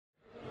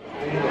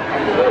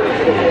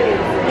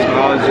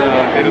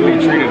Italy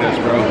treated us,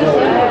 bro?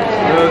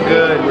 Real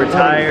good. We're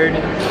tired.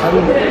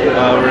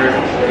 We're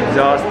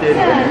exhausted.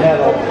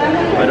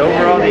 But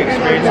overall, the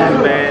experience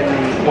has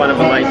been one of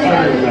a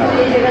lifetime.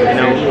 You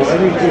know,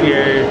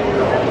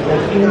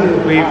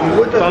 we've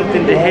bumped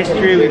into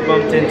history, we've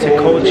bumped into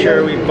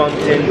culture, we've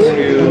bumped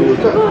into, you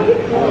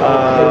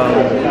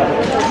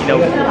know,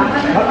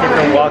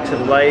 different walks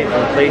of life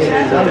and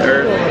places of the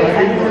earth.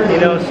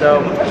 You know, so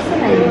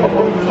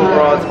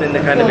overall, it's been the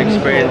kind of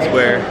experience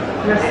where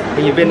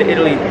when you've been to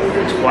Italy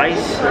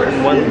twice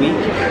in 1 week,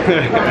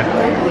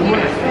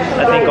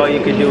 I think all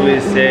you could do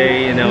is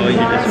say, you know, you're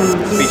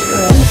just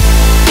speechless.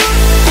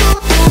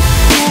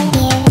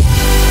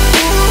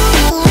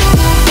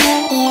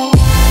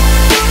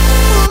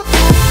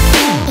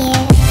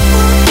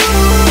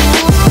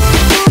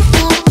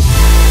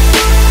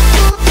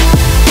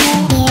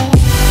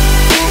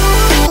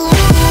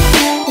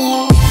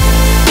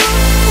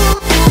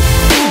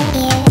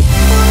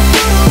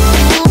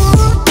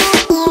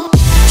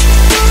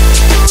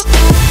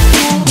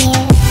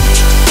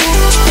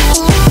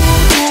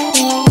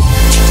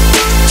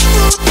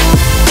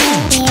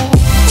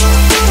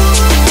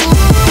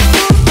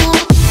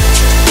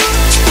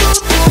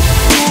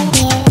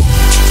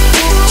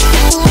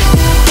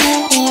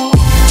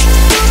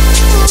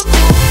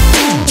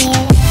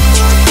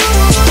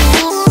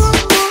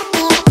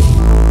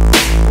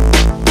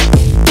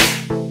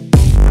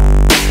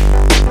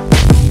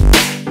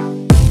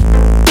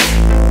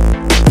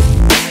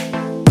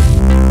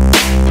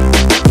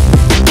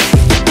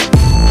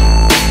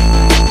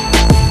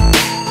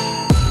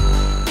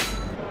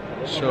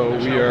 So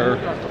we are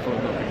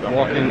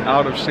walking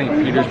out of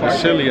St. Peter's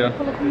Basilica,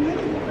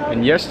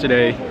 and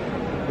yesterday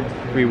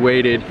we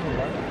waited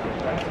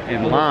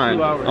in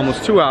line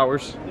almost 2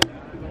 hours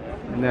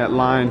in that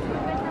line,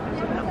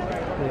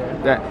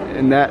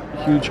 that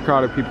huge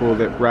crowd of people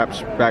that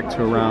wraps back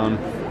to around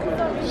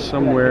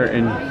somewhere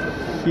in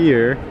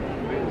here.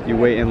 You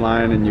wait in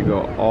line and you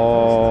go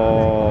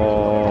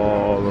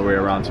all the way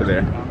around to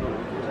there.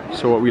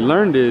 So what we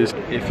learned is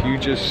if you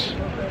just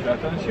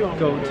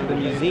go to the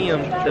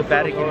museum, the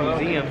Vatican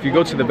Museum. If you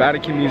go to the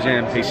Vatican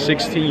Museum, pay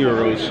 16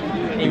 euros,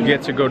 you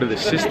get to go to the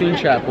Sistine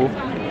Chapel.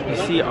 You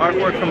see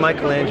artwork from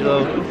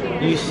Michelangelo,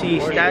 you see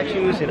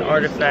statues and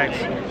artifacts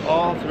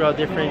all throughout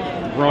different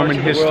Roman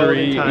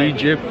history,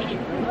 Egypt.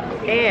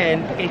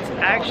 And it's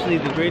actually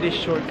the greatest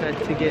shortcut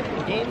to get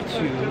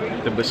into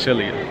the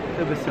Basilica.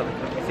 The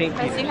Basilica, St.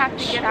 Peter's. You have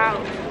to get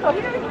out.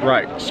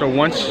 Right, so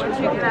once you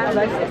get out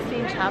of the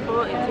Sistine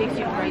Chapel, it takes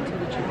you right to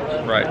the church.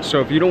 Right, so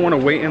if you don't want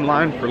to wait in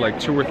line for like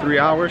 2 or 3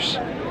 hours,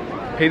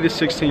 pay the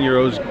 16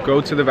 euros, go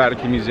to the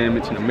Vatican Museum.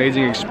 It's an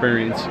amazing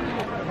experience.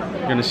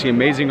 You're gonna see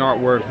amazing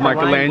artwork,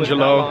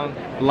 Michelangelo.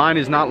 The line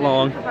is not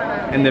long.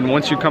 And then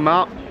once you come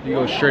out, you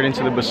go straight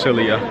into the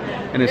Basilica.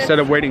 And instead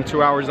of waiting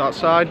 2 hours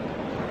outside,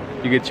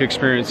 you get to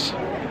experience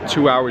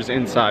 2 hours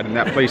inside, and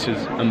that place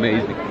is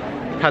amazing.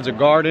 It has a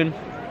garden,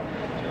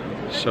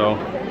 so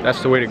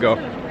that's the way to go.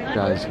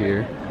 Guys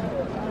here,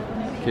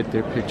 get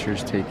their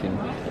pictures taken.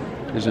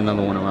 There's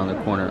another one around the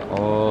corner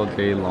all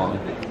day long.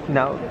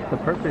 Now, the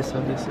purpose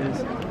of this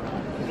is,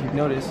 if you've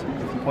noticed,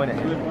 if you point at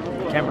him,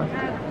 the camera,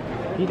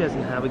 he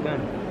doesn't have a gun.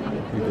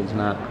 He does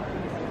not.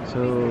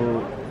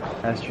 So,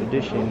 as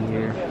tradition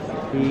here,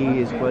 he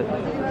is what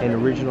an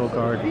original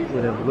guard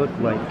would have looked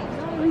like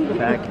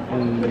back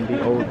in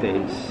the old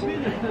days.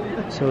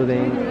 So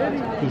then,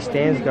 he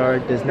stands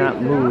guard, does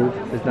not move,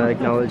 does not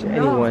acknowledge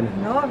anyone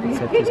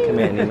except his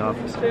commanding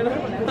officer.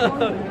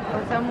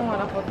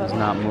 Does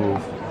not move.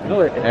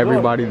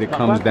 Everybody that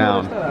comes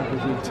down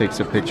takes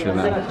a picture of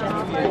them.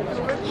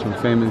 Some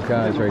famous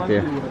guys right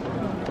there.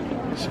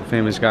 Some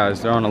famous guys.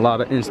 They're on a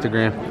lot of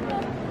Instagram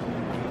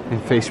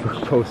and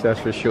Facebook posts, that's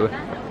for sure.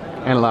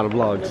 And a lot of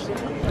vlogs.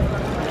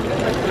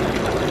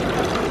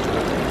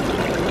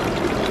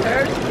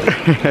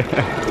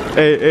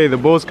 hey, the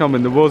bull's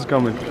coming, the bull's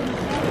coming.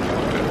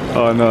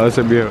 Oh no, that's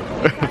a beer.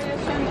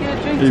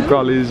 He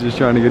probably is just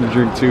trying to get a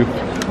drink too.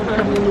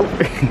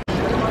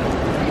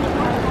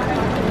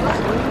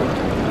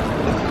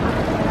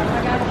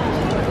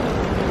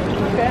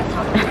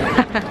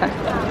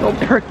 Don't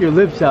perk your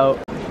lips out.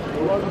 Go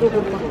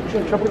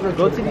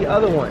to the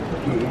other one.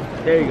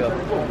 There you go.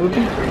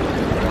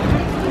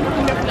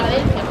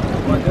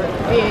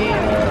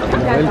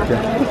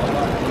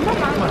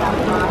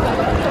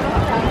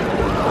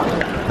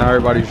 Now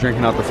everybody's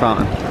drinking out the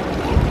fountain.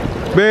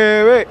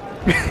 Baby!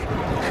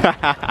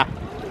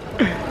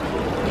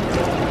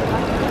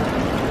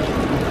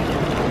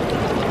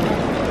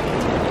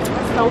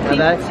 Now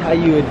that's how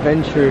you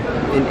adventure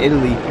in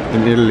Italy.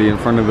 In Italy, in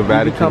front of the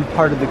Vatican. You become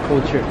part of the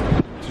culture.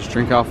 Just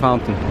drink out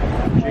fountain.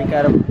 Drink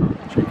out of.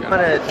 What I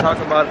want to talk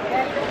about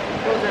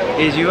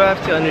is you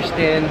have to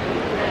understand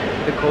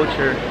the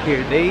culture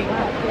here. They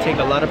take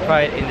a lot of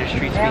pride in their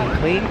streets being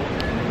clean.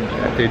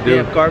 They do. They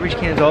have garbage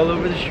cans all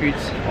over the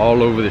streets.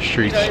 All over the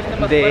streets.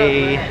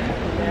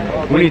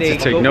 We need to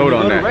take note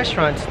on that. When you go to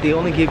restaurants, they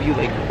only give you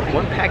like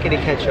 1 packet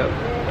of ketchup.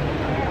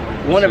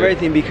 One of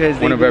everything, because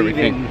they believe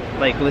in,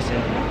 like,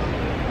 listen,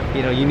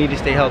 you know, you need to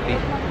stay healthy.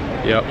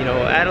 Yep. You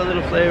know, add a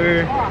little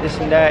flavor, this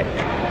and that.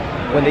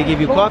 When they give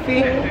you coffee,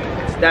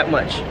 it's that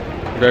much.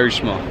 Very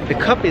small. The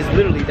cup is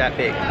literally that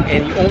big,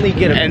 and you only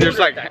get a. And there's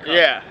like,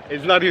 yeah,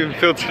 it's not even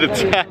filled to the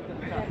top.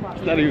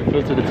 It's not even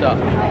filled to the top.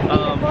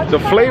 The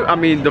flavor, I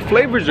mean, the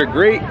flavors are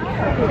great.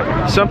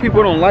 Some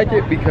people don't like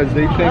it because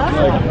they think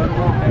like.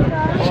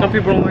 Some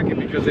people don't like it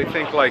because they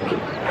think like,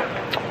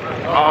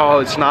 oh,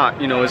 it's not,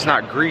 you know, it's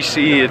not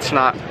greasy, it's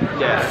not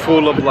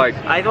full of like.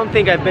 I don't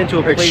think I've been to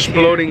a place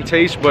exploding here.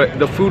 taste, but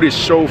the food is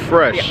so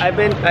fresh. Yeah, I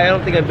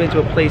don't think I've been to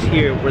a place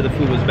here where the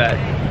food was bad.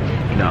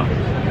 No.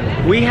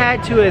 We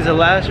had to, as a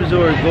last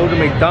resort, go to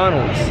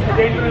McDonald's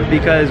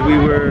because we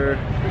were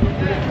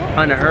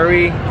on a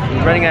hurry,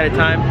 running out of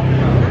time.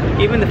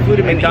 Even the food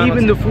at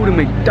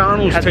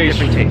McDonald's has tastes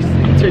a different taste.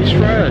 It tastes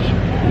fresh.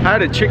 I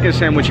had a chicken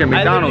sandwich at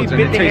McDonald's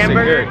and it tasted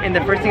good. And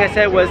the first thing I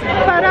said was,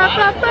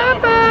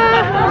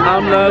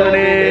 I'm loving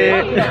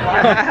it.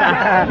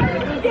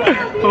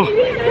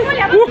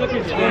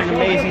 It's been an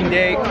amazing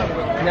day.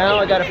 Now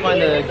I gotta find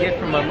a gift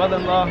from my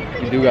mother-in-law.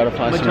 You do gotta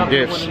find some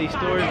gifts. One of these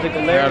stores, I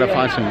gotta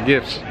find some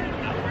gifts.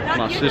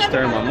 My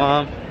sister and my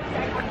mom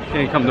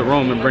can't come to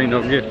Rome and bring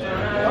no gift.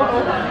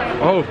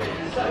 Oh.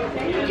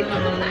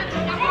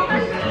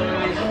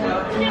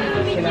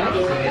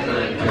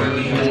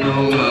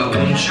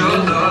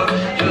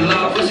 Your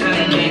love was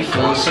handmade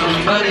for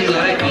somebody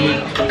like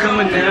me.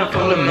 Coming down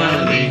full of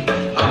money.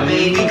 I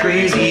may be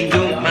crazy,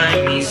 don't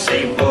mind me.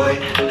 Say, boy,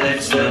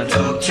 let's not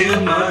talk too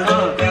much.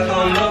 Grab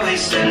on my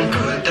waist and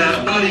put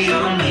that body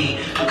on me.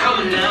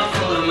 Coming down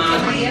full of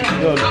money.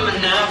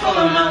 Coming down full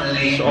of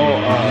money. It's all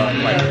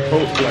like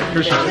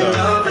Christian I'm in stuff.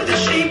 love with the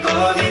shape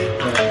of it.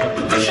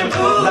 Push and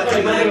pull like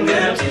a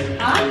magnet.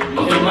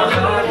 Oh, my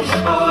heart is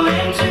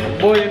falling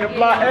too. Boy in the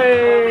block,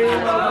 hey!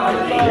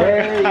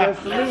 Yeah,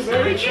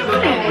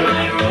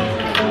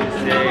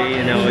 say,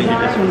 you know,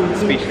 you're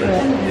just speechless.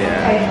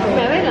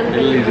 Yeah.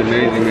 Italy's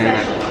amazing, man.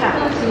 I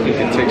think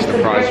it takes the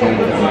prize home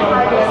for me.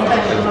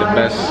 It's the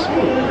best, I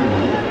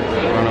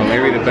don't know,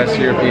 maybe the best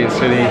European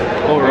city,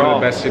 one of the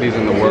best cities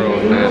in the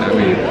world, man. I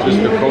mean,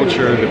 just the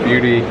culture, the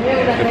beauty,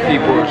 the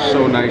people are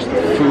so nice,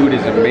 the food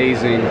is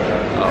amazing,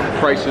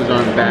 prices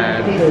aren't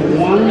bad.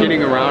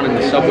 Getting around in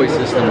the subway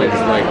system is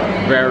like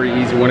very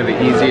easy, one of the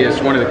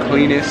easiest, one of the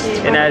cleanest.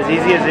 And as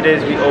easy as it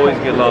is, we always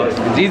get lost.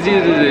 As easy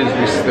as it is,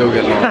 we still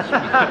get lost.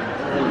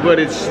 But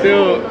it's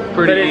still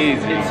pretty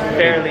easy. It's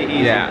fairly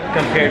easy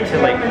compared to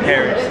like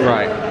Paris.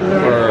 Right,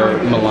 or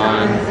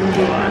Milan.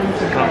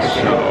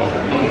 So.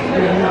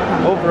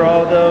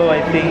 Overall though,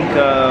 I think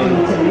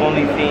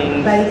only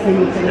things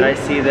that I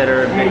see that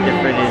are a bit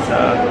different is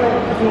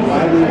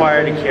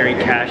required to carry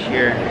cash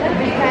here.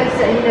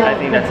 I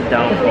think that's a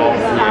downfall.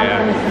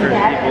 Yeah. For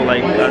people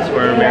like us who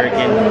are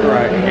American,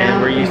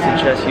 and we're used to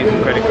just using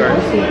credit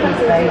cards.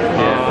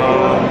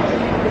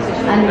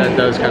 That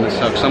does kind of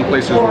suck. Some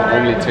places will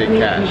only take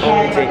cash.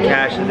 Only take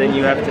cash, and then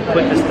you have to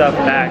put the stuff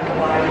back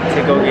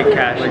to go get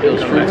cash. Like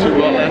those fruits you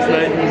bought last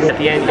night? At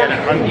the end,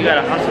 you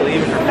gotta hustle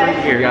even for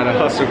food here. You gotta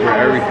hustle for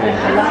everything.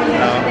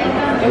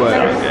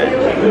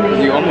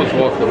 But you almost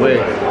walked away.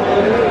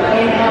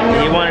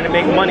 You wanted to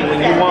make money.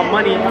 When you want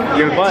money,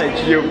 you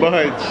budge. You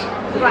budge.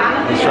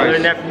 That's right. I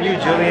learned that from you,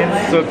 Julian.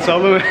 So tell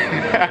them.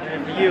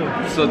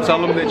 So tell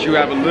them that you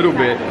have a little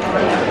bit,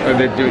 or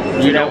that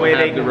you don't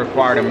have the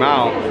required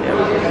amount,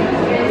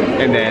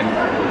 and then,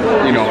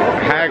 you know,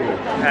 haggle,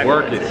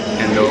 work it,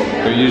 and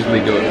they'll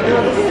usually do it for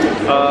you.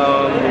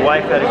 The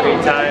wife had a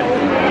great time.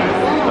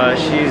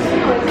 She's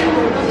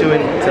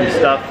doing some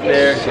stuff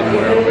there.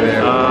 Somewhere over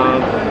there.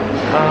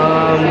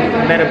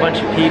 Met a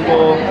bunch of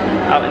people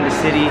out in the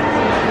city.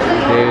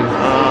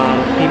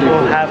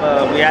 People have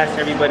we asked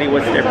everybody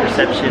what's their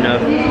perception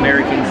of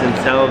Americans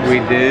themselves. We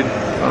did.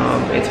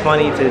 It's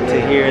funny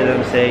to hear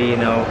them say, you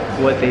know,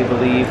 what they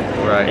believe.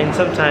 Right. And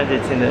sometimes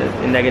it's in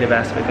a negative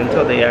aspect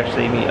until they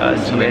actually meet us.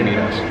 Until they meet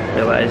us.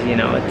 Realize, you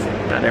know, it's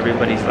not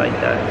everybody's like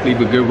that.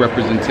 Leave a good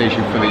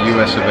representation for the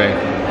US of A.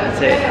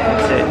 That's it.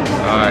 That's it.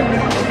 All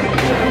right.